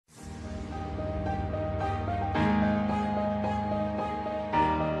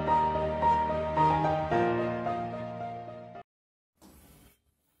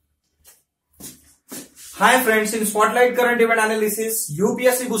Hi friends, इन spotlight current event analysis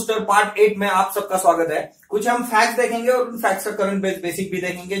UPSC booster part 8 में आप सबका स्वागत है। कुछ हम फैक्ट्स देखेंगे और उन फैक्ट्स का करंट बेसिक भी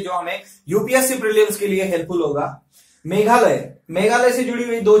देखेंगे जो हमें यूपीएससी प्रीलिम्स के लिए हेल्पफुल होगा। मेघालय से जुड़ी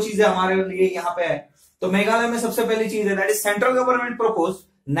हुई दो चीजें हमारे लिए यहाँ पे है। तो मेघालय में सबसे पहली चीज है that is central government propose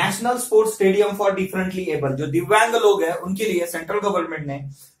national sports stadium for differently able. जो दिव्यांग लोग हैं उनके लिए सेंट्रल गवर्नमेंट ने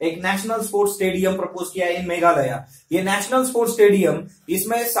एक नेशनल स्पोर्ट्स स्टेडियम प्रपोज किया है इन मेघालय। ये नेशनल स्पोर्ट्स स्टेडियम,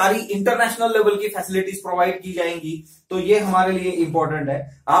 इसमें सारी इंटरनेशनल लेवल की फैसिलिटीज प्रोवाइड की जाएंगी, तो ये हमारे लिए इंपॉर्टेंट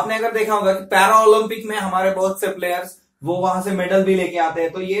है। आपने अगर देखा होगा कि पैरा ओलंपिक में हमारे बहुत से प्लेयर्स वो वहां से मेडल भी लेके आते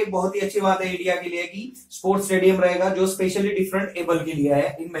हैं, तो ये बहुत ही अच्छी बात है इंडिया के लिए कि स्पोर्ट्स स्टेडियम रहेगा जो स्पेशली डिफरेंट एबल के लिए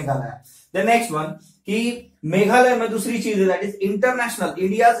है इन मेघालय। द नेक्स्ट वन कि मेघालय में दूसरी चीज है that is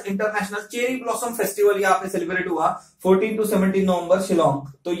India's international cherry blossom festival यहाँ पे सेलिब्रेट हुआ 14 to 17 नवंबर शिलोंग।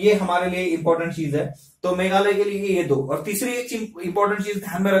 तो ये हमारे लिए इंपॉर्टेंट चीज है। तो मेघालय के लिए ये दो। और तीसरी एक इंपॉर्टेंट चीज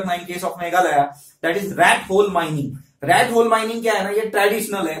ध्यान में रखना in case of Meghalaya that is rat hole mining. Rat hole mining क्या है ना, ये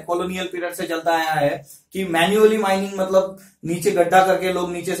ट्रेडिशनल है, कॉलोनियल पीरियड से चलता आया है कि मैन्युअली माइनिंग मतलब नीचे गड्ढा करके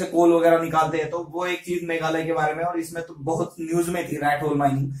लोग नीचे से कोल वगैरह निकालते हैं। तो वो एक चीज मेघालय के बारे में, और इसमें तो बहुत न्यूज में थी रैट होल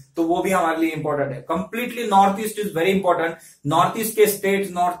माइनिंग, तो वो भी हमारे लिए इंपॉर्टेंट है। Completely north east is very important. North east के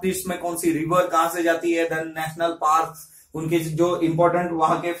स्टेट, नॉर्थ ईस्ट में कौन सी रिवर कहां से जाती है, देन नेशनल पार्क, उनके जो इंपॉर्टेंट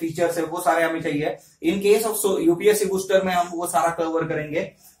वहां के फीचर्स है वो सारे हमें चाहिए। In case of UPSC booster में हम वो सारा कवर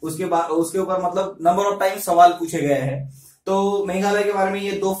करेंगे। उसके बाद उसके ऊपर मतलब नंबर ऑफ टाइम सवाल पूछे गए हैं। तो मेघालय के बारे में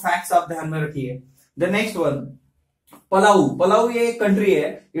ये दो फैक्ट्स आप ध्यान में रखिए। द नेक्स्ट वन, पलाऊ ये एक कंट्री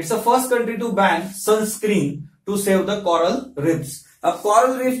है। It's the first country to ban sunscreen to save the coral riffs. अब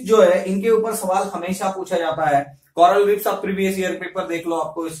कोरल रिफ्स जो है इनके ऊपर सवाल हमेशा पूछा जाता है। कोरल रिफ्स आप प्रीवियस ईयर पेपर देख लो,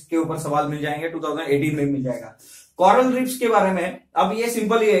 आपको इसके ऊपर सवाल मिल जाएंगे, 2018 में मिल जाएगा। कोरल रिफ्स के बारे में अब ये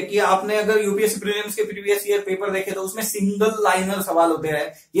सिंपल ही है कि आपने अगर यूपीएससी प्रीलिम्स के प्रीवियस ईयर पेपर देखे तो उसमें सिंगल लाइनर सवाल होते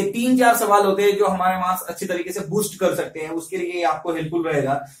हैं। ये 3-4 सवाल होते हैं जो हमारे मार्क्स अच्छी तरीके से बूस्ट कर सकते हैं, उसके लिए आपको हेल्पफुल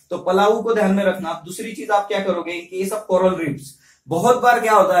रहेगा। तो पलाऊ को ध्यान में रखना। दूसरी चीज आप क्या करोगे in case of coral riffs, बहुत बार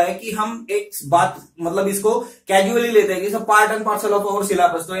क्या होता है कि हम एक बात मतलब इसको कैजुअली लेते हैं कि सब part and parcel of our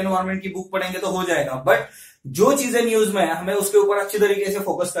syllabus, तो एनवायरमेंट की बुक पढ़ेंगे तो हो जाएगा। बट जो चीजें न्यूज में है हमें उसके ऊपर अच्छी तरीके से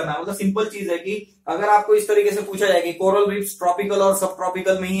फोकस करना है। मतलब सिंपल चीज है कि अगर आपको इस तरीके से पूछा जाए कि कोरल रिफ्स ट्रॉपिकल और सब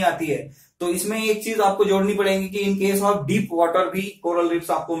ट्रॉपिकल में ही आती है, तो इसमें एक चीज आपको जोड़नी पड़ेगी कि in case of deep water भी कोरल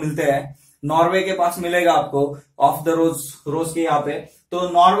रिफ्स आपको मिलते हैं। नॉर्वे के पास मिलेगा आपको ऑफ द रोज के यहाँ पे, तो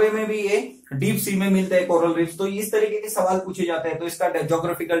नॉर्वे में भी ये डीप सी में मिलते हैं कोरल रिफ्स। तो इस तरीके के सवाल पूछे जाते हैं। तो इसका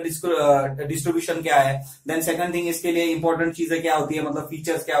ज्योग्राफिकल डिस्ट्रीब्यूशन क्या है, देन सेकंड थिंग इसके लिए इंपॉर्टेंट चीजें क्या होती है, मतलब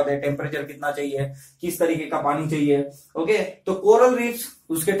फीचर्स क्या होते हैं, टेम्परेचर कितना चाहिए, किस तरीके का पानी चाहिए। ओके, तो कोरल रिफ्स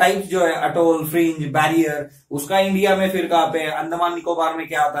उसके टाइप्स जो है अटोल, फ्रिंज, बैरियर, उसका इंडिया में फिर कहाँ पे है, अंडमान निकोबार में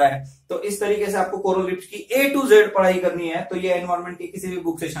क्या आता है। तो इस तरीके से आपको कोरल रिफ्स की A to Z पढ़ाई करनी है। तो ये एनवायरमेंट की किसी भी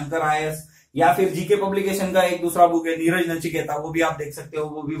बुक से, शंकर IAS या फिर जीके पब्लिकेशन का एक दूसरा बुक है नीरज नचिकेता, वो भी आप देख सकते हो,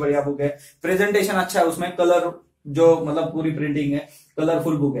 वो भी बढ़िया बुक है। प्रेजेंटेशन अच्छा है उसमें, कलर जो मतलब पूरी प्रिंटिंग है,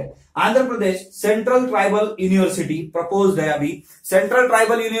 कलरफुल बुक है। Andhra Pradesh central tribal university proposed है। अभी central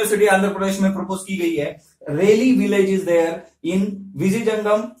tribal university Andhra Pradesh में प्रपोज की गई है। रेली village is there in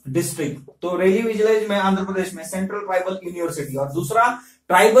विजिजंगम district. तो रेली विलेज में आंध्र प्रदेश में सेंट्रल ट्राइबल यूनिवर्सिटी। और दूसरा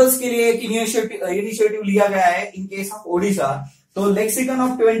ट्राइबल्स के लिए एक इनिशिएटिव लिया गया है इन केस ऑफ ओडिशा। तो lexicon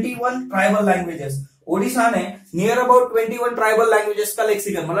of 21 tribal languages, Odisha ने नियर अबाउट 21 ट्राइबल लैंग्वेजेस का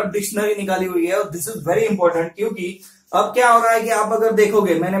लेक्सिकन मतलब डिक्शनरी निकाली हुई है। और दिस इज वेरी इंपॉर्टेंट क्योंकि अब क्या हो रहा है कि आप अगर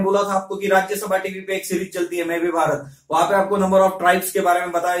देखोगे, मैंने बोला था आपको कि राज्यसभा टीवी पे एक सीरीज चलती है मैं भी भारत, वहां पे आपको नंबर ऑफ ट्राइब्स के बारे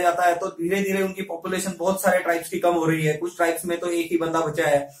में बताया जाता है। तो धीरे धीरे उनकी पॉपुलेशन बहुत सारे ट्राइब्स की कम हो रही है। कुछ ट्राइब्स में तो एक ही बंदा बचा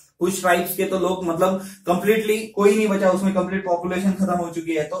है, कुछ ट्राइब्स के तो लोग मतलब कंप्लीटली कोई नहीं बचा, उसमें कंप्लीट पॉपुलेशन खत्म हो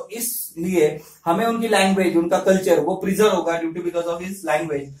चुकी है। तो इसलिए हमें उनकी लैंग्वेज, उनका कल्चर वो प्रिजर्व होगा due to because of his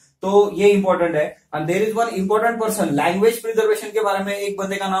language. तो ये इंपॉर्टेंट है। And there is one important person language preservation के बारे में, एक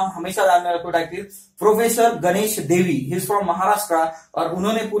बंदे का नाम हमेशा ध्यान में रखो, professor Ganesh Devi, he is from Maharashtra. और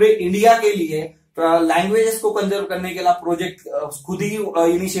उन्होंने पूरे इंडिया के लिए लैंग्वेजेस को कंजर्व करने के लिए प्रोजेक्ट खुद ही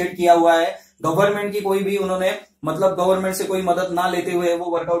इनिशिएट किया हुआ है। गवर्नमेंट की कोई भी उन्होंने मतलब गवर्नमेंट से कोई मदद ना लेते हुए वो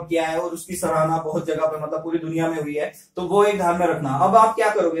वर्कआउट किया है, और उसकी सराहना बहुत जगह पे मतलब पूरी दुनिया में हुई है। तो वो एक ध्यान में रखना। अब आप क्या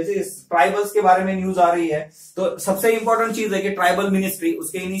करोगे, ट्राइबल्स के बारे में न्यूज आ रही है, तो सबसे इंपॉर्टेंट चीज है कि ट्राइबल मिनिस्ट्री,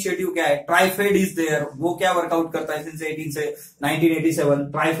 उसके इनिशिएटिव क्या है, ट्राइफेड इज देयर, वो क्या वर्कआउट करता है सिंस 1987,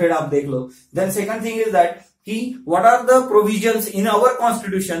 ट्राइफेड आप देख लो। Then second thing is that कि what are the provisions in our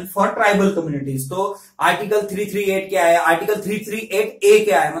constitution for tribal communities. तो आर्टिकल 338 क्या है, आर्टिकल 338A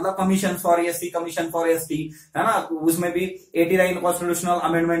क्या है, मतलब commission for SC, commission for ST, है ना, उसमें भी 89 कॉन्स्टिट्यूशनल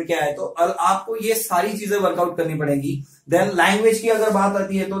अमेंडमेंट क्या है। तो आपको ये सारी चीजें वर्कआउट करनी पड़ेगी। देन लैंग्वेज की अगर बात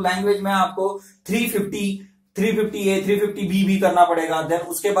आती है तो लैंग्वेज में आपको 350 350A 350B भी करना पड़ेगा। देन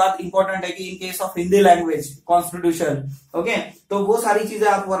उसके बाद इंपॉर्टेंट है कि in case of Hindi language constitution, okay, तो वो सारी चीजें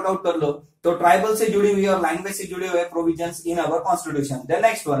आप वर्कआउट कर लो। तो ट्राइबल से जुड़ी हुई और लैंग्वेज से जुड़े हुए provisions in our constitution. Then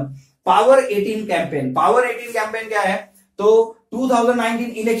next one, power 18 campaign. Power 18 campaign क्या है? तो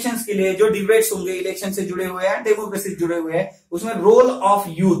 2019 इलेक्शंस के लिए जो डिबेट्स होंगे इलेक्शन से जुड़े हुए हैं, डेमोक्रेसी से जुड़े हुए हैं, उसमें role of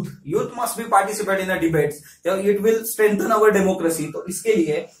youth, youth must be participate in the debates, it will strengthen our democracy. तो इसके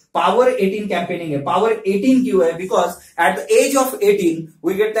लिए पावर 18 कैंपेनिंग है। पावर 18 क्यों है? Because at the age of 18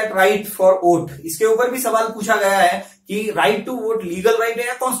 we get that right for vote. इसके ऊपर भी सवाल पूछा गया है कि right to vote legal right है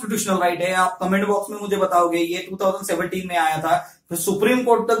या कॉन्स्टिट्यूशनल राइट है? आप कमेंट बॉक्स में मुझे बताओगे। ये 2017 में आया था, फिर सुप्रीम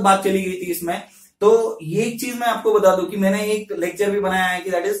कोर्ट तक बात चली गई थी इसमें। तो ये एक चीज मैं आपको बता दूं कि मैंने एक लेक्चर भी बनाया है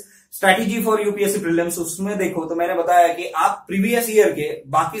कि that is strategy for UPSC prelims. उसमें देखो तो मैंने बताया कि आप प्रीवियस ईयर के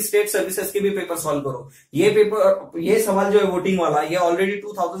बाकी स्टेट सर्विसेज के भी पेपर सॉल्व करो। ये सवाल जो है वोटिंग वाला, ये ऑलरेडी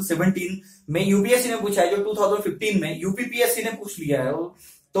 2017 में यूपीएससी ने पूछा है, जो 2015 में यूपीपीएससी ने पूछ लिया है।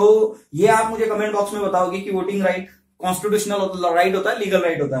 तो ये आप मुझे कमेंट बॉक्स में बताओगे कि वोटिंग राइट कॉन्स्टिट्यूशनल राइट होता है, लीगल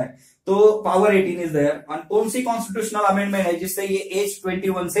राइट होता है। तो पावर 18 इज देयर। कौन सी कॉन्स्टिट्यूशनल अमेंडमेंट है जिससे ये एज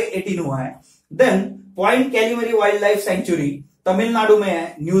 21 से 18 हुआ है? Then point कैलिमरी wild life sanctuary Tamil Nadu में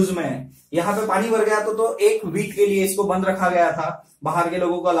है, न्यूज में है। यहाँ पे पानी भर गया तो एक वीक के लिए इसको बंद रखा गया था, बाहर के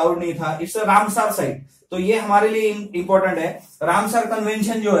लोगों को अलाउड नहीं था। इट्स रामसार साइट, तो ये हमारे लिए इंपॉर्टेंट है। रामसार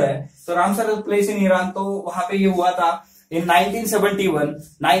कन्वेंशन जो है, तो रामसार प्लेस इन ईरान, तो वहां पे ये हुआ था इन 1971।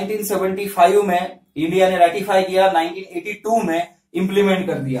 1975 में इंडिया ने रेटिफाई किया, 1982 में इंप्लीमेंट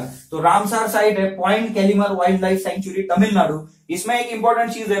कर दिया। तो रामसार साइट है, point Calimere wild life sanctuary Tamil Nadu. इसमें एक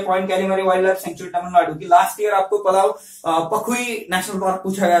इंपॉर्टेंट चीज है point Calimere wild life sanctuary Tamil Nadu की। लास्ट ईयर आपको पखुई नेशनल पार्क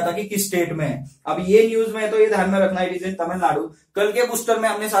पूछा गया था कि किस स्टेट में है। अब ये न्यूज में है तो ये ध्यान में रखना, इट इज इन तमिलनाडु। कल के बूस्टर में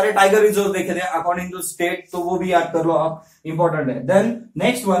हमने सारे टाइगर रिजर्व देखे थे अकॉर्डिंग टू स्टेट, तो वो भी याद कर लो आप, इंपॉर्टेंट है। Then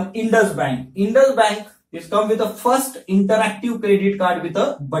next one, Indus bank. Indus bank is come with the first interactive credit card with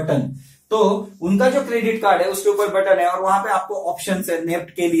a button. तो उनका जो क्रेडिट कार्ड है उसके ऊपर बटन है और वहां पे आपको ऑप्शंस है नेफ्ट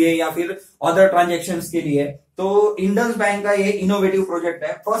के लिए या फिर अदर ट्रांजैक्शंस के लिए। तो इंडस बैंक का ये इनोवेटिव प्रोजेक्ट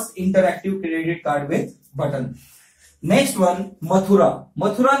है, first interactive credit card with button. Next one, Mathura.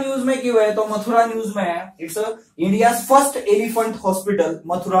 Mathura news में क्यों है? तो मथुरा न्यूज में है, it's India first elephant hospital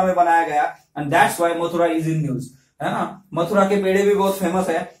Mathura में बनाया गया, and that's why Mathura is in news, है ना। मथुरा के पेड़े भी बहुत फेमस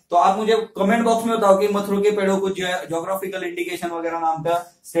है। तो आप मुझे कमेंट बॉक्स में बताओ कि मथुरा के पेड़ों को ज्योग्राफिकल इंडिकेशन वगैरह नाम का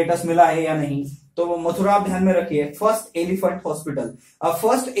स्टेटस मिला है या नहीं। तो मथुरा आप ध्यान में रखिए, फर्स्ट एलिफेंट हॉस्पिटल। अब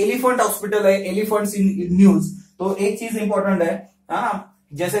फर्स्ट एलिफेंट हॉस्पिटल है, एलिफेंट्स इन न्यूज। तो एक चीज इंपॉर्टेंट है, हाँ,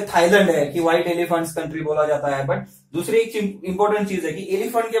 जैसे थाईलैंड है कि व्हाइट एलिफेंट्स कंट्री बोला जाता है, बट दूसरी एक इंपॉर्टेंट चीज है कि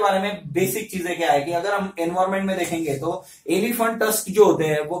एलिफेंट के बारे में बेसिक चीजें क्या है कि अगर हम एनवायरमेंट में देखेंगे तो एलिफेंट टस्क जो होते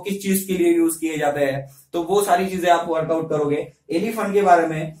हैं वो किस चीज के लिए यूज किए जाते हैं, तो वो सारी चीजें आप वर्कआउट करोगे एलिफेंट के बारे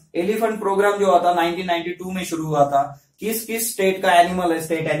में। एलिफेंट प्रोग्राम जो हुआ था 1992 में शुरू हुआ था, किस किस स्टेट का एनिमल है,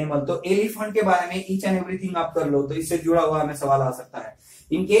 स्टेट एनिमल। तो एलिफेंट के बारे में ईच एंड एवरीथिंग आप कर लो, तो इससे जुड़ा हुआ हमें सवाल आ सकता है।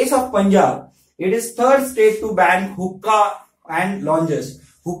 In case of Punjab, it is third state to ban हुक्का एंड लॉन्जेस।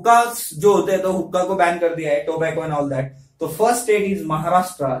 हुक्का जो होते हैं तो हुक्का को बैन कर दिया है, टोबैको एंड ऑल दैट। तो फर्स्ट स्टेट इज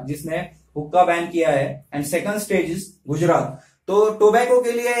महाराष्ट्र जिसने हुक्का बैन किया है, and second state is Gujarat. तो टोबैको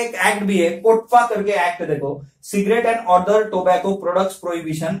के लिए एक एक्ट भी है, कोटपा करके एक्ट, देखो, cigarette and other tobacco products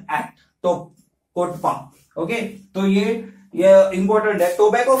prohibition act, तो कोटपा, ओके। तो ये इंपॉर्टेंट है।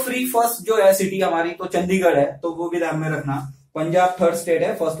 टोबैको फ्री फर्स्ट जो है सिटी हमारी, तो चंडीगढ़ है, तो वो भी ध्यान में रखना। पंजाब थर्ड स्टेट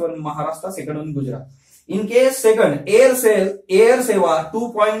है, first one Maharashtra, second one Gujarat. In case second, air सेवा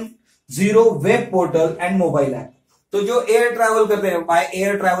 2.0 web portal and mobile app. तो जो एयर ट्रैवल करते हैं, बाय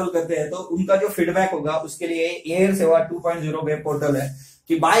एयर ट्रैवल करते हैं, तो उनका जो फीडबैक होगा उसके लिए एयर सेवा 2.0 वेब पोर्टल है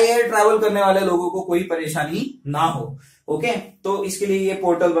कि बाय एयर ट्रैवल करने वाले लोगों को कोई परेशानी ना हो, ओके। तो इसके लिए ये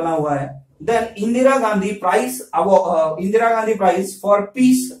पोर्टल बना हुआ है। Then Indira Gandhi prize for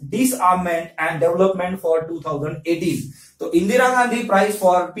piece, disarmament and development for 2018। तो Indira Gandhi prize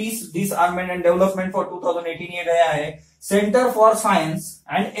for piece, disarmament and development for 2018 ये गया है centre for science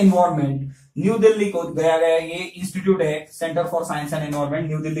and environment, new Delhi को गया गया। ये इंस्टीट्यूट है, centre for science and environment,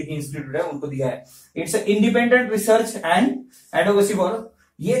 new Delhi की इंस्टीट्यूट है, उनको दिया है। It's independent research and advocacy for,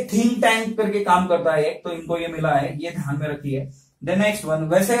 ये थिंक टैंक करके काम करता है, तो इनको ये मिला है, ये ध्यान में रखिए। द नेक्स्ट वन,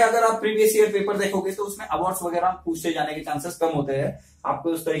 वैसे अगर आप प्रीवियस ईयर पेपर देखोगे तो उसमें अवार्ड्स वगैरह पूछते जाने के चांसेस कम होते हैं, आपको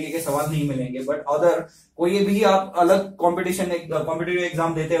उस तरीके के सवाल नहीं मिलेंगे। बट अदर कोई भी आप अलग कॉम्पिटिटिव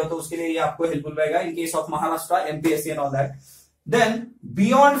एग्जाम देते हो तो उसके लिए ये आपको हेल्पफुल रहेगा, in case of Maharashtra, MPSC and all that. Then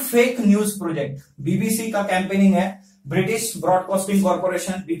beyond fake news project, BBC का कैंपेनिंग है, ब्रिटिश ब्रॉडकास्टिंग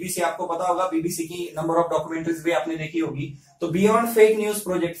कॉर्पोरेशन, बीबीसी, आपको पता होगा बीबीसी की नंबर ऑफ डॉक्यूमेंट्रीज भी आपने देखी होगी। तो beyond fake news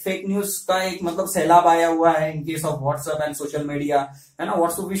project, fake news का एक मतलब सैलाब आया हुआ है in case of WhatsApp and social media, है ना।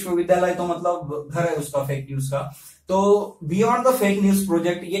 व्हाट्सएप विश्वविद्यालय तो मतलब घर है उसका फेक न्यूज का। तो beyond the fake news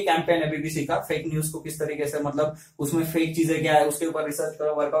project, ये कैंपेन है बीबीसी का, फेक न्यूज को किस तरीके से मतलब उसमें फेक चीजें क्या है उसके ऊपर रिसर्च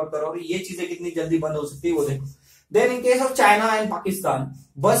करो, वर्कआउट करो और ये चीजें कितनी जल्दी बंद हो सकती है वो देखो। Then in case of China and Pakistan,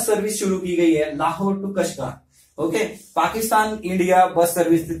 bus service शुरू की गई है Lahore to Kashmir. Okay, Pakistan India bus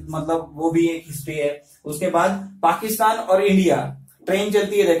service मतलब वो भी एक हिस्ट्री है। उसके बाद पाकिस्तान और इंडिया ट्रेन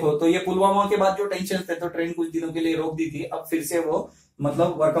चलती है देखो। तो ये पुलवामा के बाद जो टेंशन थे तो ट्रेन कुछ दिनों के लिए रोक दी थी, अब फिर से वो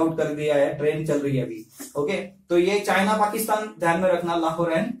मतलब वर्कआउट कर दिया है, ट्रेन चल रही है अभी। ओके, तो ये चाइना पाकिस्तान ध्यान में रखना,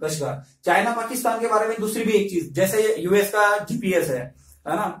 लाहौर एंड कश्मीर। चाइना पाकिस्तान के बारे में दूसरी भी एक चीज, जैसे यूएस का जीपीएस है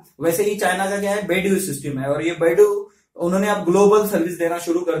ना, वैसे ही चाइना का क्या है, बेडू सिस्टम है। और ये बेडू उन्होंने अब ग्लोबल सर्विस देना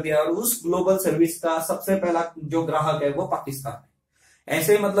शुरू कर दिया और उस ग्लोबल सर्विस का सबसे पहला जो ग्राहक है वो पाकिस्तान है।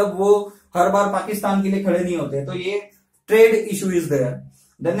 ऐसे मतलब वो हर बार पाकिस्तान के लिए खड़े नहीं होते, तो ये trade issue is there.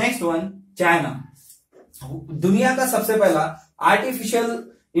 The next one, China दुनिया का सबसे पहला artificial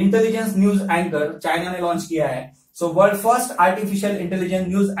intelligence news anchor China ने लॉन्च किया है। So world first artificial intelligence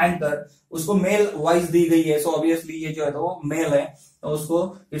news anchor, उसको मेल वॉइस दी गई है। सो ऑब्वियसली ये जो है तो वो मेल है, तो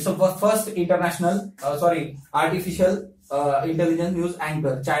उसको it's first international artificial intelligence news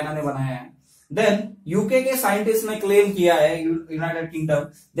anchor China ने बनाया है। देन यूके के साइंटिस्ट ने क्लेम किया है, United kingdom,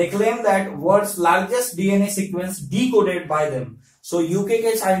 they claim that world's largest DNA sequence decoded bye them. So UK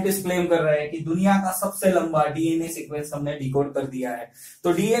के साइंटिस्ट क्लेम कर रहे हैं कि दुनिया का सबसे लंबा डीएनए सीक्वेंस हमने डिकोड कर दिया है।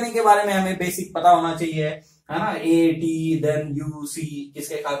 तो डीएनए के बारे में हमें बेसिक पता होना चाहिए, है ना, A T then you see,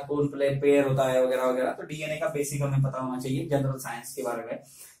 किसके साथ कौन पेयर होता है वगैरह वगैरह। तो डीएनए का बेसिक हमें पता होना चाहिए जनरल साइंस के बारे में।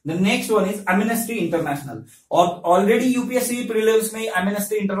 The next one is amnesty international. और ऑलरेडी यूपीएससी प्रीलिम्स में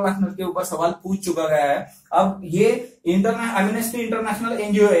एमनेस्टी इंटरनेशनल के ऊपर सवाल पूछ चुका गया है। अब ये एमनेस्टी इंटरनेशनल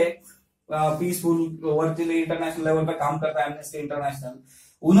एनजीओ है, पीसफुल वर्चुअली इंटरनेशनल लेवल पे काम करता है एमनेस्टी इंटरनेशनल।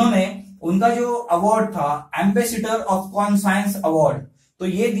 उन्होंने उनका जो अवार्ड था एम्बेसडर ऑफ कॉन्साइंस अवार्ड, तो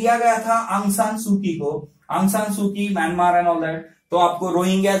ये दिया गया था आंग सान सू की को। आंग सान सू की म्यांमार एंड ऑल दैट। तो आपको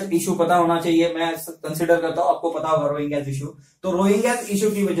रोहिंग्या इशू पता होना चाहिए, मैं कंसिडर करता हूं आपको पता होगा रोहिंग्या इशू। तो रोहिंग्या इशू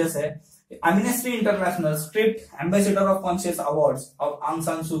की वजह से amnesty international strict ambassador of conscious awards of आंग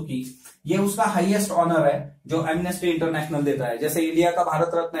सान सू की, ये उसका हाईएस्ट ऑनर है जो एमनेस्टी इंटरनेशनल देता है। जैसे इंडिया का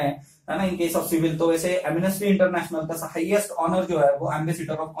भारत रत्न है ना इन केस ऑफ सिविल, तो वैसे एमनेस्टी इंटरनेशनल का हाईएस्ट ऑनर जो है वो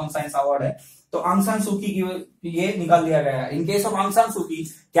एम्बेसडर ऑफ कॉन्साइंस अवार्ड है। तो आंग सान सू की ये निकाल दिया गया है। इन केस ऑफ आंग सान सू की,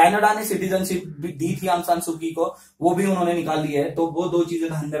 कनाडा ने सिटीजनशिप दी थी आंग सान सू की को, वो भी उन्होंने निकाल ली है। तो वो दो चीजें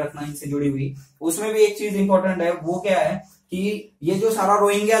ध्यान में रखना इनसे जुड़ी हुई। उसमें भी एक चीज इंपॉर्टेंट है, वो क्या है कि ये जो सारा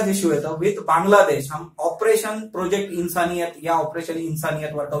रोहिंग्या इश्यू है तो विद बांग्लादेश हम ऑपरेशन प्रोजेक्ट इंसानियत या ऑपरेशन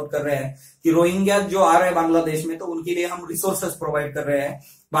इंसानियत वर्कआउट कर रहे हैं कि रोहिंग्या जो आ रहे हैं बांग्लादेश में, तो उनके लिए हम रिसोर्सेस प्रोवाइड कर रहे हैं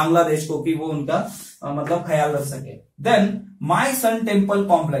बांग्लादेश को कि वो उनका मतलब ख्याल रख सके। देन माई सन टेम्पल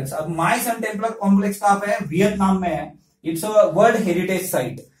कॉम्प्लेक्स। अब माई सन टेम्पल कॉम्प्लेक्स कहां पे है, वियतनाम में है। It's a world heritage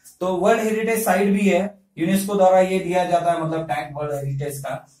site. तो वर्ल्ड हेरिटेज साइट भी है, यूनेस्को द्वारा ये दिया जाता है मतलब टैग वर्ल्ड हेरिटेज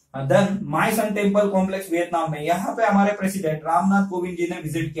का। देन माई सन टेम्पल कॉम्प्लेक्स वियतनाम में, यहाँ पे हमारे प्रेसिडेंट रामनाथ कोविंद जी ने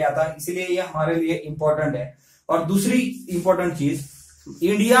विजिट किया था, इसीलिए ये हमारे लिए इंपॉर्टेंट है। और दूसरी इंपॉर्टेंट चीज,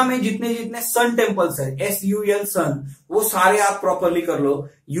 इंडिया में जितने जितने सन टेम्पल्स है, SUN सन, वो सारे आप प्रॉपरली कर लो।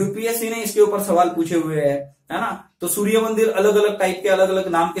 यूपीएससी ने इसके ऊपर सवाल पूछे हुए है ना। तो सूर्य मंदिर अलग अलग टाइप के, अलग अलग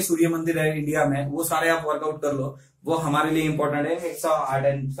नाम के सूर्य मंदिर है इंडिया में, वो सारे आप वर्कआउट कर लो, वो हमारे लिए इंपॉर्टेंट है, it's art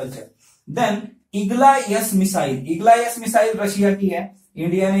and culture. Then Igla yes missile. Igla yes missile Russia की है,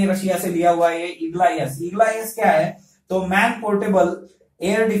 इंडिया ने रशिया से लिया हुआ है ये इग्ला यस। इग्ला यस क्या है, तो man portable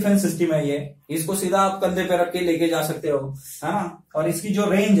air defence system है ये। इसको सीधा आप कंधे पे रख के लेके जा सकते हो, है ना। और इसकी जो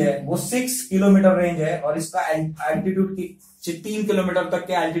रेंज है वो 6 किलोमीटर रेंज है और इसका एल्टीट्यूड की 3 किलोमीटर तक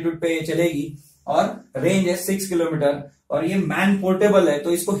के एल्टीट्यूड पे ये चलेगी और रेंज है 6 किलोमीटर। और ये मैन पोर्टेबल है,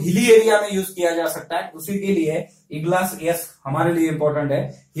 तो इसको हिली एरिया में यूज किया जा सकता है। उसी के लिए इग्लास यस हमारे लिए इंपॉर्टेंट है,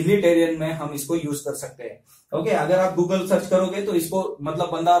 हिली टेरियन में हम इसको यूज कर सकते हैं। ओके, अगर आप गूगल सर्च करोगे तो इसको मतलब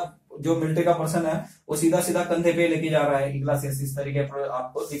बंदा जो मिलिट्री का पर्सन है वो सीधा सीधा कंधे पे लेके जा रहा है इग्लास यस, इस तरीके पर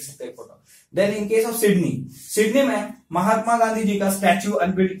आपको दिख सकते हैं photo. Then in case of Sydney, Sydney में महात्मा गांधी जी का स्टैच्यू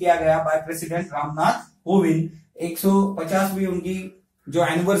अनबिल्ड किया गया बाय प्रेसिडेंट रामनाथ कोविंद। 150वीं उनकी जो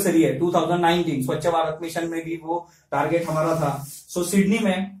एनिवर्सरी है 2019 स्वच्छ भारत मिशन में भी वो टारगेट हमारा था। सो सिडनी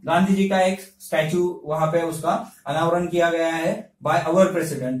में गांधी जी का एक स्टैच्यू वहां पे उसका अनावरण किया गया है बाय अवर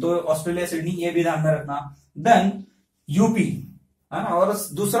प्रेसिडेंट। तो ऑस्ट्रेलिया सिडनी ये भी ध्यान में रखना। देन यूपी, है ना। और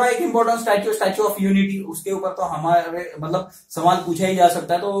दूसरा एक इंपॉर्टेंट स्टैच्यू ऑफ यूनिटी, उसके ऊपर तो हमारे मतलब सवाल पूछा ही जा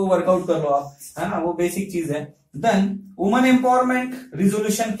सकता है, तो वो वर्कआउट कर लो आप, है ना, वो बेसिक चीज है। Then women empowerment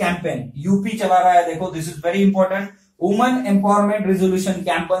resolution campaign UP चला रहा है, देखो this is very important. Woman empowerment resolution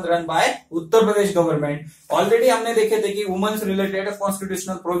campaign run by Uttar Pradesh government. Already हमने देखे थे कि women's related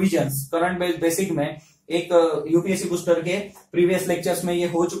constitutional provisions current basic में एक यूपीएससी बूस्टर के प्रीवियस लेक्चर्स में ये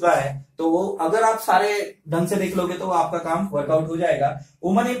हो चुका है, तो वो अगर आप सारे ढंग से देख लोगे तो आपका काम वर्कआउट हो जाएगा।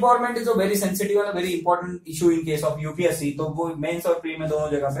 Women empowerment is a very sensitive and very important issue in case of UPSC, तो वो मेंस और प्री में दोनों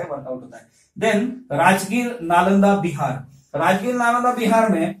जगह पे वर्कआउट होता है। देन राजगीर नालंदा बिहार, राजगीर नालंदा बिहार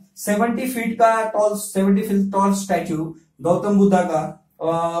में 70 feet tall statue Gautam Buddha का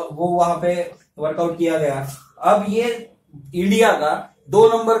वो वहां पे वर्कआउट किया गया। अब ये इंडिया का 2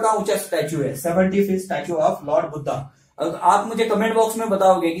 नंबर का ऊंचा स्टैच्यू है, 70 feet statue of Lord Buddha. आप मुझे कमेंट बॉक्स में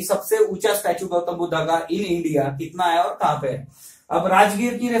बताओगे कि सबसे ऊंचा स्टैच्यू गौतम बुद्धा का इन इंडिया कितना है और कहां पे है। अब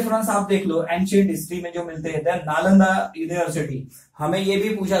राजगीर की रेफरेंस आप देख लो एंशिएंट हिस्ट्री में जो मिलते हैं। देन नालंदा यूनिवर्सिटी, हमें ये भी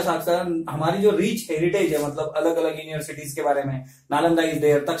पूछा सकता है, हमारी जो रिच हेरिटेज है मतलब अलग अलग यूनिवर्सिटीज के बारे में, Nalanda is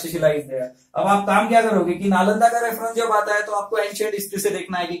there, Takshashila is there. अब आप काम क्या करोगे कि नालंदा का रेफरेंस जब आता है तो आपको एंशिएंट हिस्ट्री से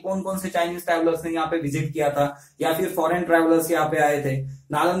देखना है कि कौन कौन से चाइनीज ट्रैवलर्स ने यहाँ पे विजिट किया था या फिर फॉरेन ट्रैवलर्स यहाँ पे आए थे,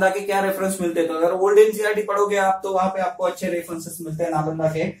 नालंदा के क्या रेफरेंस मिलते थे। तो अगर ओल्ड एनसीईआरटी पढ़ोगे आप तो वहां पे आपको अच्छे रेफरेंसेस मिलते हैं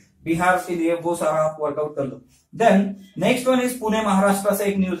नालंदा के बिहार के लिए, वो सारा आप वर्कआउट कर लो। Then next one is Pune, Maharashtra से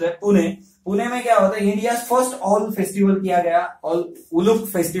एक न्यूज है। पुणे में क्या होता है, इंडिया फर्स्ट ऑल फेस्टिवल किया गया, ऑल उल्लू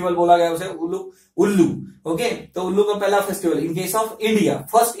फेस्टिवल बोला गया उसे, उल्लू ओके। तो उल्लू का पहला festival in case of India,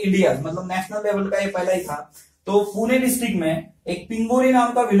 first India मतलब नेशनल लेवल का ये पहला ही था। तो पुणे डिस्ट्रिक्ट में एक पिंगोरी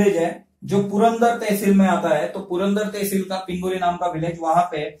नाम का विलेज है जो पुरंदर तहसील में आता है। तो पुरंदर तहसील का पिंगोरी नाम का विलेज, वहां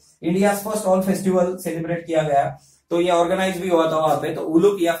पे India first all festival celebrate किया गया। तो ये ऑर्गेनाइज भी हुआ था वहां पे। तो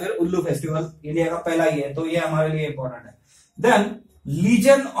उलुक या फिर उल्लू फेस्टिवल इंडिया का पहला ही है, तो ये हमारे लिए इंपॉर्टेंट है। Then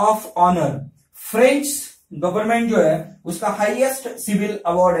legion of honour, French government जो है उसका हाईएस्ट सिविल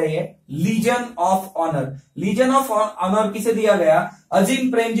अवार्ड है ये legion of honour. Legion of honour किसे दिया गया,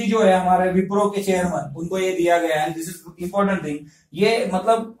 अजीम प्रेमजी जो है हमारे विप्रो के चेयरमैन, उनको ये दिया गया है। दिस इज इंपॉर्टेंट थिंग, ये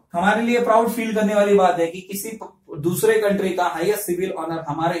मतलब हमारे लिए प्राउड फील करने वाली बात है कि किसी दूसरे कंट्री का हाईएस्ट सिविल ऑनर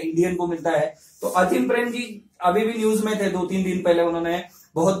हमारे इंडियन को मिलता है। तो अजीम प्रेम जी अभी भी न्यूज में थे, 2-3 दिन पहले उन्होंने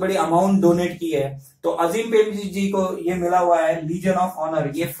बहुत बड़ी अमाउंट डोनेट की है। तो अजीम प्रेम जी को ये मिला हुआ है लीजन ऑफ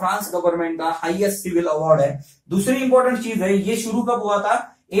ऑनर, ये फ्रांस गवर्नमेंट का हाईएस्ट सिविल अवार्ड है। दूसरी इंपॉर्टेंट चीज है, ये शुरू कब हुआ था,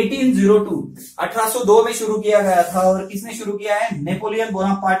 1802 में शुरू किया गया था। और किसने शुरू किया है, नेपोलियन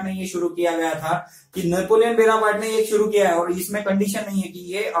बोनापार्ट ने ये शुरू किया गया था कि नेपोलियन बोनापार्ट ने ये शुरू किया है। और इसमें कंडीशन नहीं है कि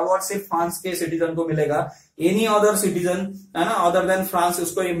ये अवार्ड सिर्फ फ्रांस के सिटीजन को मिलेगा, एनी अदर सिटीजन है ना अदर देन फ्रांस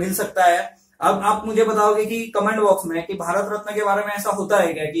उसको ये मिल सकता है। अब आप मुझे बताओगे कि कमेंट बॉक्स में कि भारत रत्न के बारे में ऐसा होता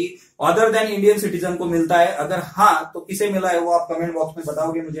है क्या कि अदर देन इंडियन सिटीजन को मिलता है, अगर हाँ तो किसे मिला है वो आप कमेंट बॉक्स में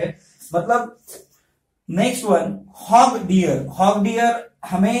बताओगे मुझे। मतलब next one hog dear, hog dear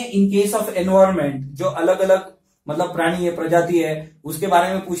हमें इन केस ऑफ एनवायरमेंट जो अलग अलग मतलब प्राणी है, प्रजाति है, उसके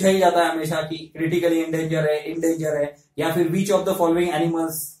बारे में पूछा ही जाता है हमेशा कि क्रिटिकली इंडेंजर है या फिर which of the following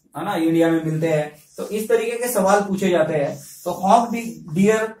animals है ना इंडिया में मिलते हैं। तो इस तरीके के सवाल पूछे जाते हैं। तो हॉग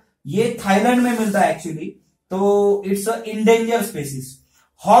डियर ये थाईलैंड में मिलता है एक्चुअली, तो it's a endanger spaces.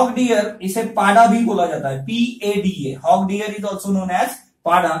 Hog dear इसे पाडा भी बोला जाता है, PADA, hog dear is also known as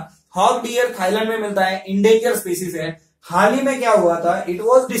पाडा। हॉग डियर थाईलैंड में मिलता है, इंडेंजर स्पीसीज है। हाल ही में क्या हुआ था, it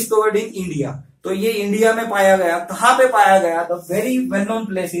was discovered in India. तो ये इंडिया में पाया गया, कहां पे पाया गया, the very well known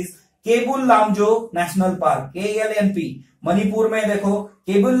places cable Lamjao national park, KLNP, Manipur में। देखो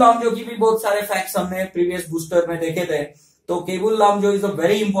केबुल लामजो की भी बहुत सारे फैक्ट्स हमने प्रीवियस बूस्टर में देखे थे। तो cable Lamjao is a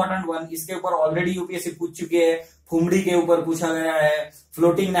very important one, इसके ऊपर ऑलरेडी यूपीएससी पूछ चुकी है। फुमडी के ऊपर पूछा गया है,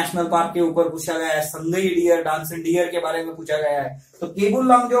 फ्लोटिंग नेशनल पार्क के ऊपर पूछा गया है, संगई डियर, डांसिंग डियर के बारे में पूछा गया है। तो cable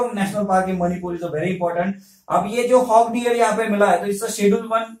Lamjao national park in Manipur is a very important. अब ये जो हॉग डियर यहाँ पे मिला है तो इसका शेड्यूल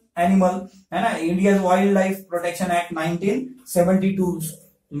 1 एनिमल है ना, India wild life protection act 1972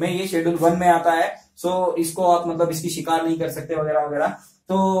 में ये शेड्यूल 1 में आता है। सो इसको आप मतलब इसकी शिकार नहीं कर सकते वगैरह वगैरह।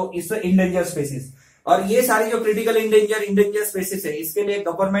 तो इससे इंडेंजर स्पेसिस और ये सारी जो क्रिटिकल इंडेंजर स्पेसिस है, इसके लिए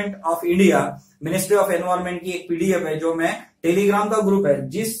government of India ministry of environment की एक PDF है जो मैं टेलीग्राम का ग्रुप है,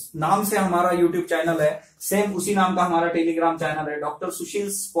 जिस नाम से हमारा यूट्यूब चैनल है सेम उसी नाम का हमारा टेलीग्राम चैनल है, Dr.Sushil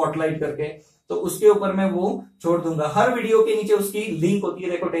स्पॉटलाइट करके। तो उसके ऊपर मैं वो छोड़ दूंगा, हर वीडियो के नीचे उसकी लिंक होती है।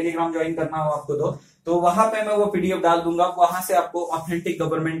 देखो टेलीग्राम ज्वाइन करना हो आपको तो वहां पे मैं वो PDF डाल दूंगा, वहां से आपको ऑथेंटिक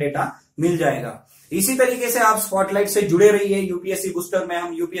गवर्नमेंट डेटा मिल जाएगा। इसी तरीके से आप स्पॉटलाइट से जुड़े रहिए। यूपीएससी बूस्टर में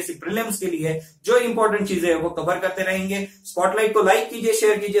हम यूपीएससी प्रीलिम्स के लिए जो इंपॉर्टेंट चीजें है वो कवर करते रहेंगे। स्पॉटलाइट को लाइक कीजिए,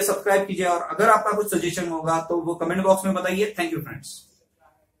 शेयर कीजिए, सब्सक्राइब कीजिए और अगर आपका कुछ सजेशन होगा तो वो कमेंट बॉक्स में बताइए। Thank you friends.